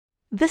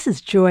This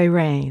is Joy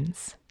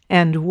Rains,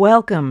 and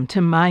welcome to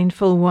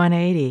Mindful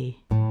 180.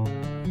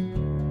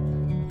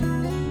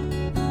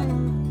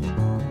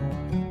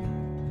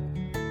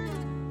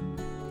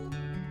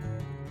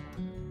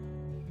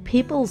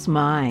 People's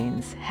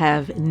minds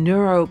have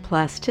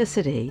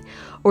neuroplasticity,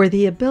 or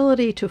the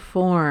ability to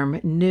form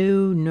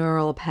new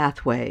neural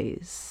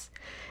pathways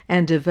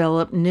and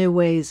develop new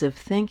ways of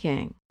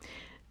thinking.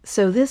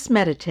 So this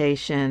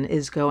meditation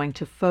is going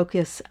to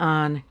focus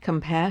on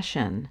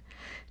compassion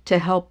to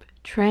help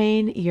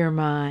train your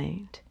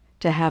mind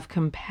to have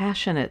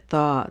compassionate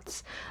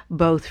thoughts,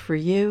 both for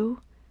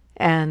you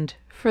and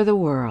for the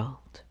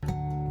world.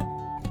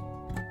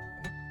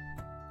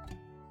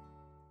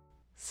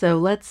 So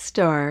let's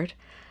start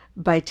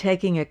by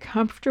taking a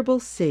comfortable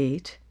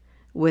seat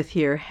with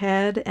your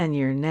head and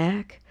your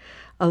neck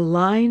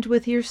aligned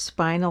with your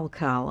spinal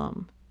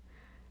column,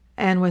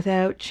 and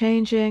without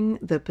changing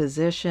the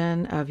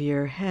position of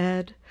your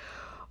head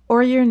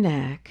or your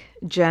neck,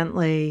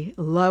 gently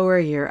lower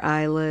your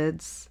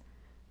eyelids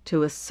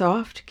to a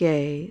soft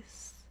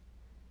gaze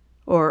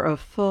or a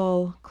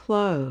full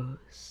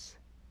close.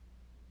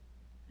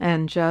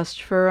 And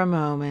just for a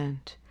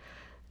moment,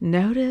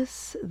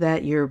 notice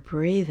that you're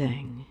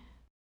breathing.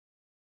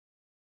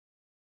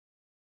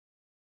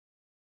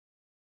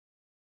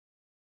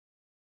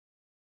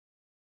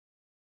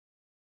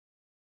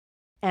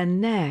 And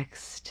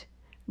next,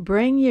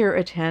 bring your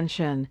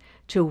attention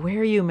to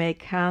where you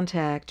make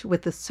contact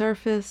with the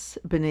surface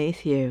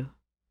beneath you.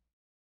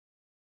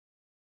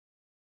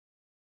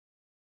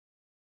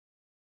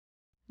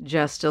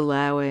 Just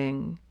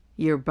allowing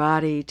your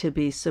body to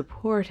be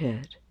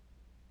supported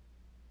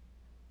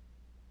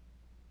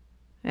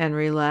and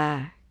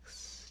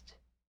relaxed.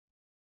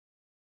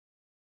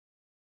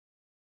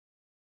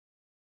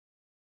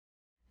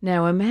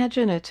 Now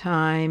imagine a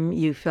time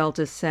you felt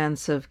a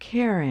sense of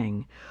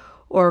caring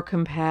or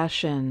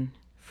compassion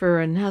for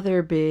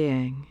another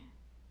being.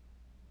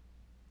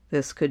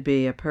 This could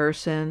be a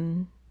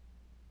person,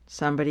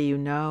 somebody you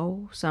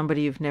know,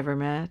 somebody you've never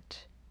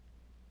met.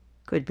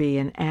 Could be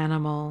an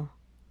animal,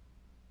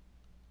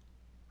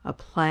 a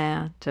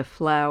plant, a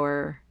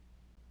flower,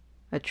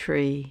 a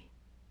tree.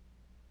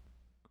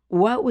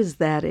 What was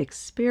that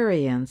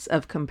experience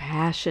of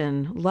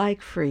compassion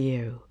like for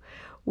you?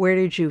 Where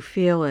did you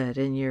feel it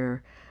in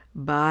your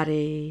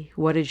body?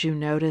 What did you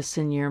notice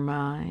in your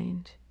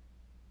mind?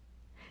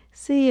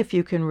 See if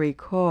you can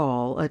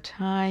recall a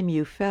time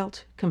you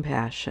felt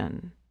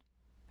compassion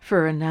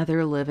for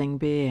another living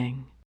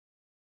being.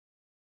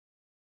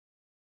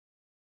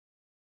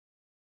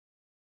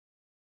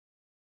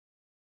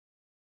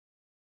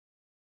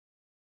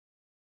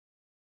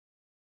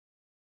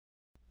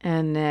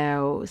 And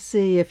now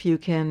see if you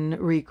can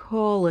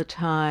recall a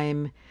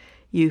time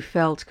you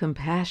felt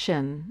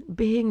compassion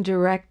being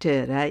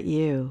directed at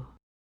you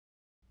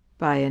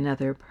by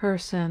another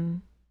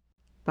person,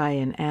 by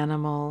an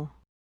animal,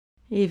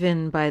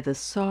 even by the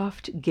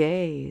soft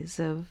gaze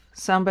of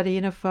somebody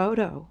in a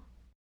photo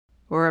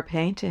or a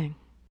painting.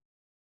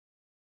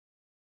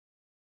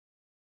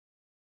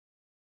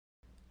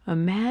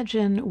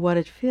 Imagine what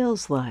it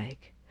feels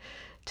like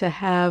to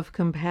have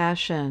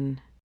compassion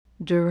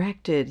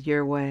directed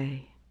your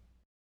way.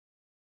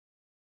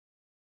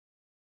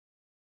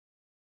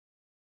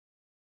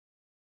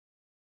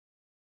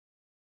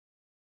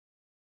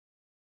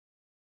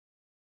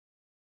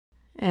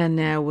 And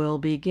now we'll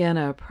begin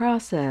a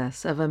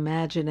process of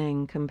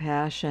imagining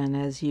compassion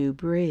as you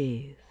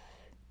breathe.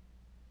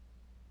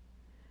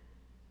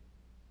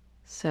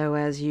 So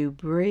as you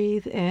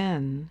breathe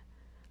in,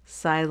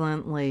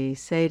 silently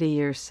say to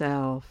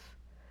yourself,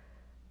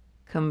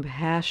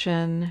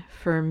 "Compassion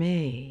for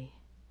me."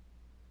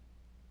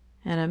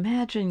 And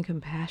imagine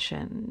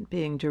compassion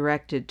being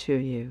directed to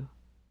you.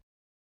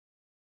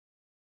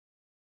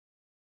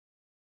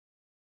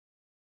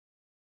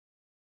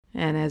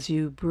 And as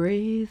you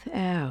breathe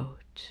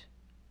out,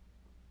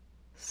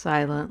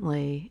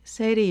 silently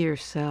say to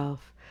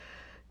yourself,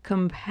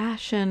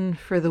 "Compassion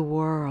for the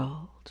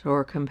world,"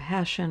 or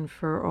 "compassion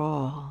for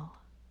all."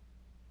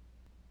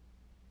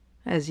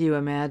 As you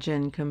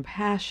imagine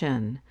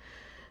compassion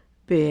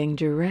being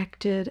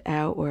directed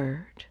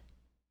outward.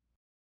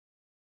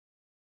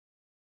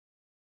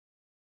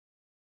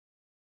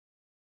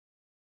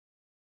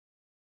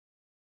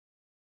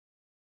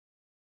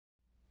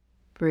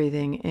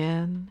 Breathing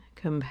in,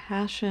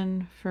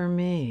 compassion for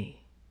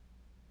me.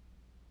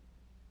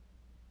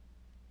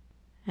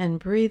 And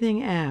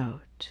breathing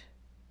out,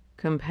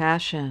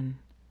 compassion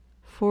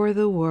for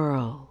the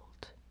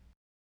world.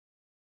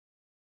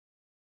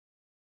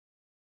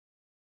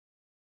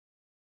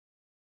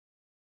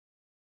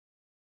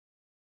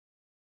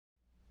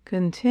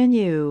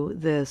 Continue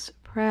this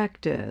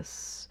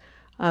practice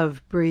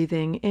of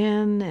breathing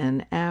in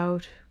and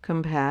out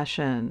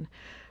compassion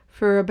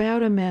for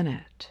about a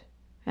minute,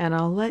 and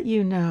I'll let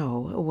you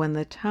know when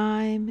the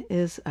time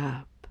is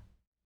up.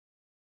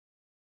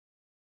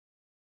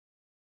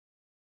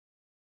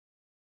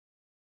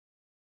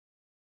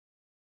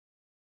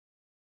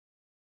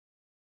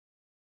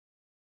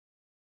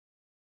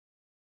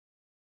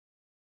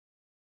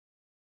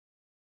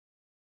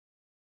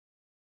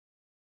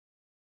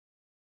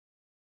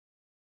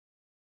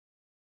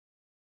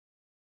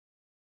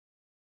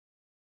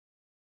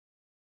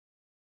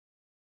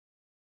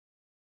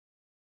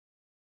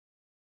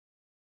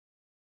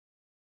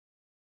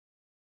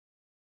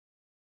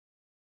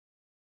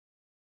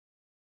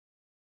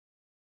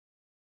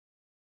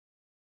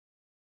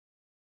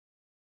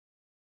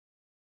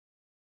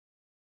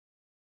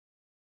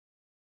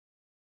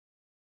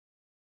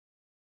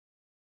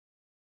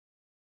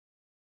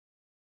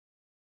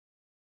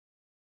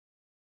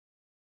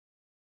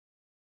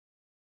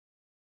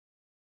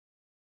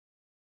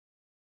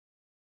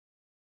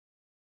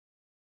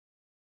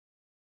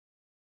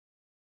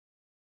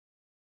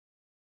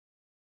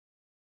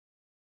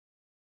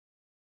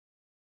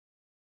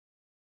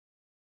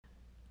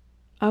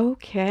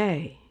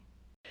 Okay.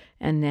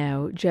 And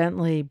now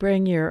gently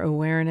bring your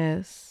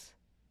awareness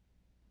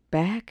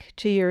back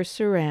to your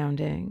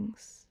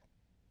surroundings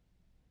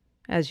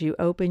as you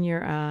open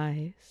your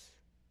eyes.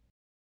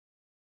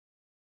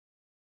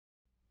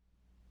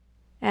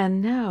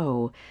 And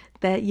know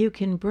that you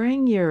can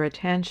bring your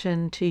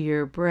attention to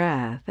your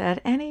breath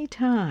at any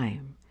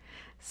time,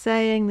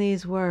 saying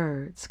these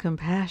words: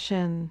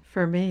 compassion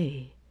for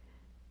me,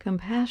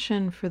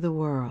 compassion for the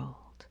world,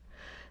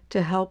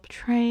 to help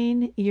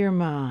train your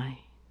mind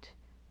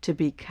to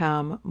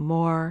become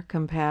more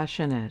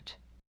compassionate